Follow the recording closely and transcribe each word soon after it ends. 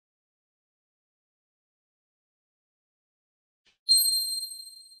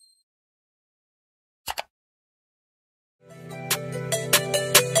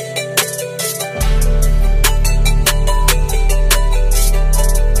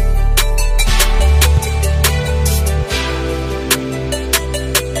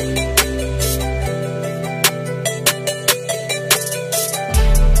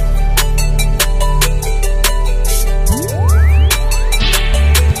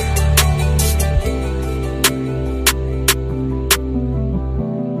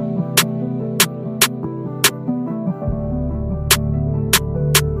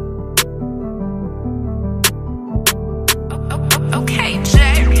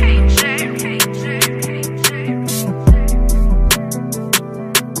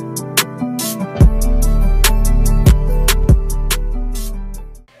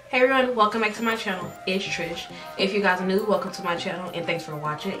welcome back to my channel. It's Trish. If you guys are new, welcome to my channel and thanks for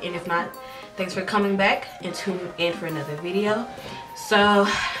watching. And if not, thanks for coming back and tuning in for another video. So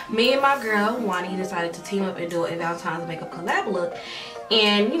me and my girl Wannie decided to team up and do a Valentine's makeup collab look.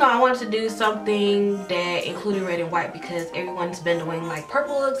 And you know, I wanted to do something that included red and white because everyone's been doing like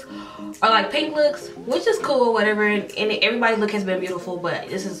purple looks or like pink looks, which is cool or whatever, and everybody's look has been beautiful, but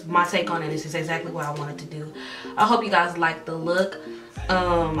this is my take on it. This is exactly what I wanted to do. I hope you guys like the look.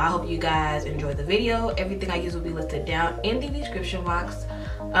 I hope you guys enjoy the video. Everything I use will be listed down in the description box.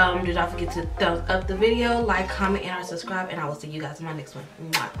 Do not forget to thumbs up the video, like, comment, and subscribe, and I will see you guys in my next one.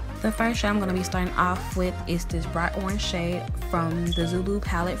 Mwah. The first shade I'm going to be starting off with is this bright orange shade from the Zulu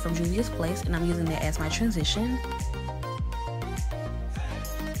palette from Juvia's Place, and I'm using that as my transition.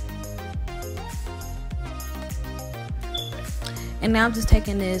 And now I'm just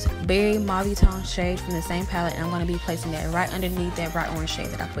taking this berry mauve tone shade from the same palette, and I'm going to be placing that right underneath that bright orange shade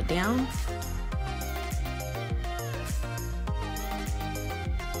that I put down.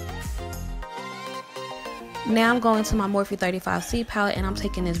 Now I'm going to my Morphe 35C palette, and I'm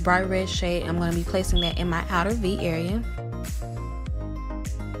taking this bright red shade, and I'm going to be placing that in my outer V area.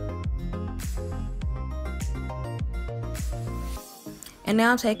 And now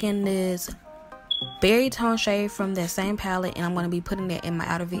I'm taking this berry tone shade from that same palette, and I'm going to be putting that in my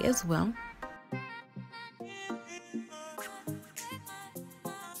outer V as well.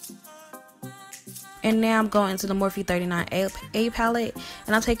 And now I'm going to the Morphe 39A palette,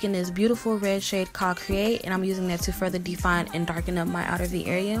 and I'm taking this beautiful red shade called Create, and I'm using that to further define and darken up my outer V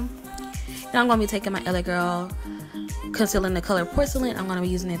area. Now I'm going to be taking my LA Girl concealer in the color Porcelain. I'm going to be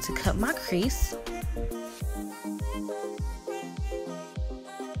using it to cut my crease.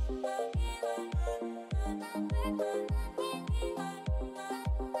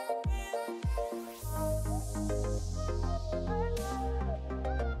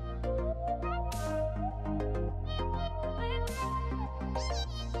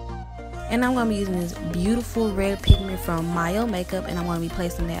 And I'm going to be using this beautiful red pigment from Myo Makeup, and I'm going to be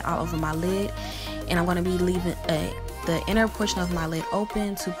placing that all over my lid. And I'm going to be leaving the inner portion of my lid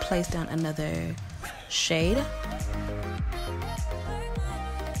open to place down another shade.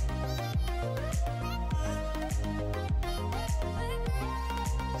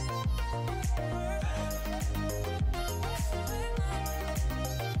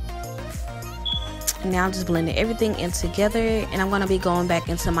 Now I'm just blending everything in together, and I'm going to be going back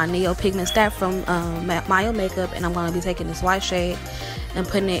into my Neo pigment stack from Myo Makeup, and I'm going to be taking this white shade and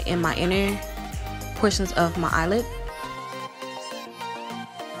putting it in my inner portions of my eyelid.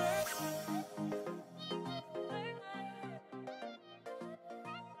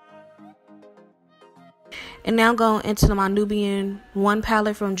 And now I'm going into my Nubian 1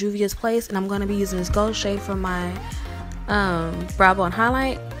 palette from Juvia's Place, and I'm going to be using this gold shade for my brow bone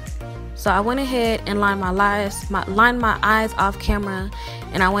highlight. So I went ahead and lined my eyes off camera,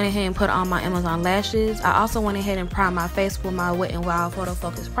 and I went ahead and put on my Amazon lashes. I also went ahead and primed my face with my Wet n Wild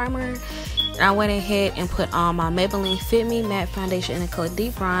Photofocus primer. And I went ahead and put on my Maybelline Fit Me matte foundation in the color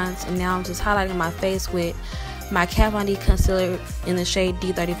Deep Bronze. And now I'm just highlighting my face with my Kat Von D concealer in the shade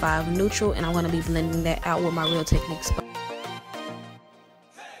D35 Neutral, and I'm going to be blending that out with my Real Technique sponge.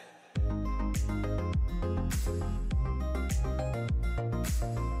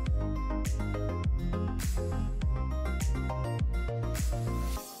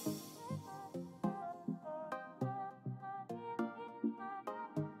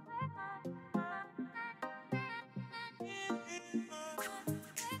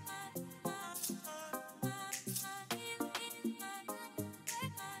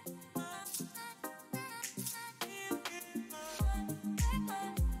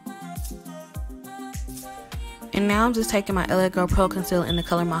 And now I'm just taking my LA Girl Pro Conceal in the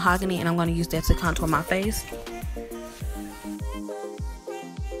color Mahogany, and I'm going to use that to contour my face.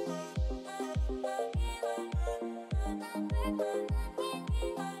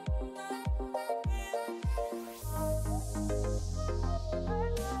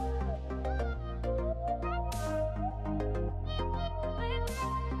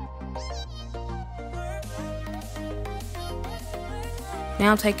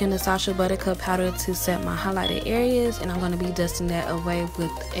 Now I'm taking the Sacha buttercup powder to set my highlighted areas, and I'm going to be dusting that away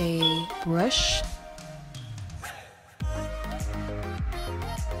with a brush.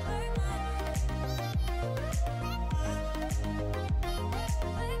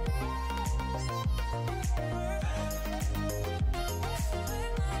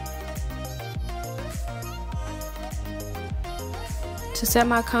 To set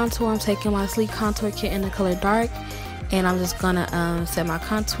my contour, I'm taking my Sleek Contour Kit in the color Dark, and I'm just gonna set my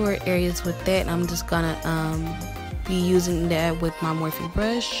contour areas with that. I'm just gonna be using that with my Morphe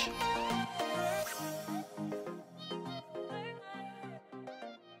brush.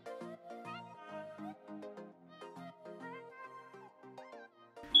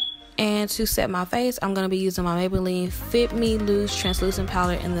 And to set my face, I'm going to be using my Maybelline Fit Me Loose Translucent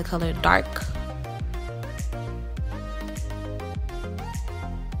Powder in the color Dark.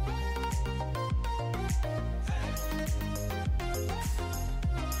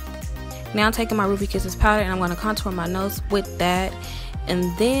 Now I'm taking my Ruby Kisses powder and I'm going to contour my nose with that.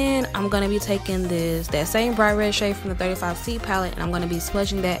 And then I'm going to be taking that same bright red shade from the 35C palette, and I'm going to be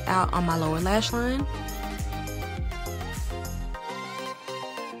smudging that out on my lower lash line.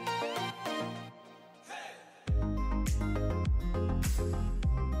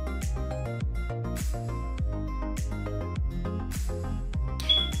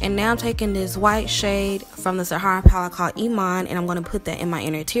 And now I'm taking this white shade from the Saharan palette called Iman, and I'm going to put that in my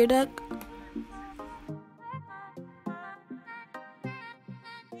inner tear duct.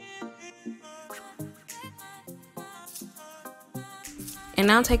 And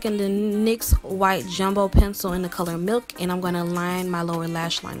now I'm taking the NYX White Jumbo pencil in the color Milk, and I'm going to line my lower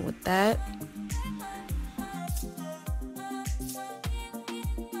lash line with that.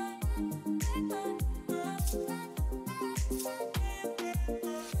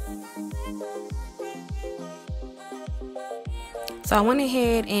 So I went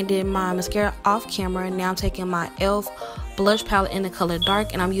ahead and did my mascara off camera. Now I'm taking my e.l.f. blush palette in the color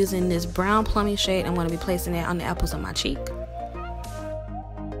Dark, and I'm using this brown plummy shade. I'm going to be placing it on the apples of my cheek.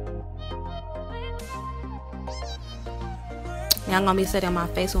 Now I'm going to be setting my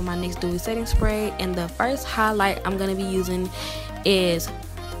face with my NYX Dewy setting spray, and the first highlight I'm going to be using is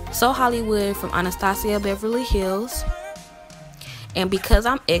So Hollywood from Anastasia Beverly Hills. And because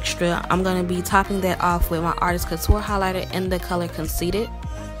I'm extra, I'm going to be topping that off with my Artist Couture highlighter in the color Conceited.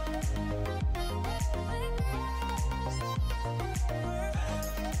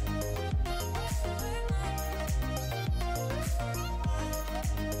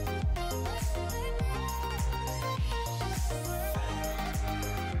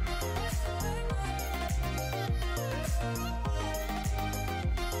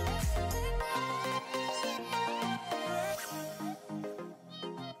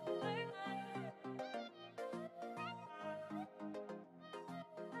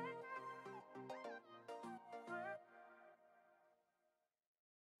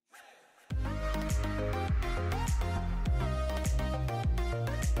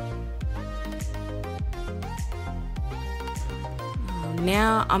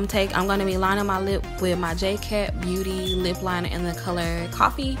 Now I'm going to be lining my lip with my J-Cat Beauty lip liner in the color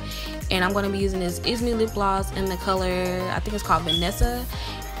Coffee, and I'm going to be using this It'sWannie lip gloss in the color, I think it's called Vanessa,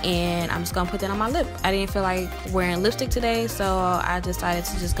 and I'm just going to put that on my lip. I didn't feel like wearing lipstick today, so I decided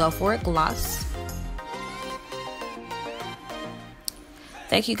to just go for a gloss.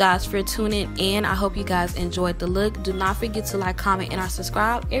 Thank you guys for tuning in. I hope you guys enjoyed the look. Do not forget to like, comment, and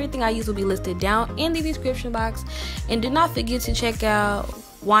subscribe. Everything I use will be listed down in the description box. And do not forget to check out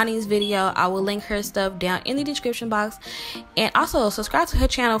Wannie's video. I will link her stuff down in the description box. And also subscribe to her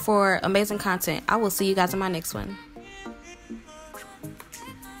channel for amazing content. I will see you guys in my next one.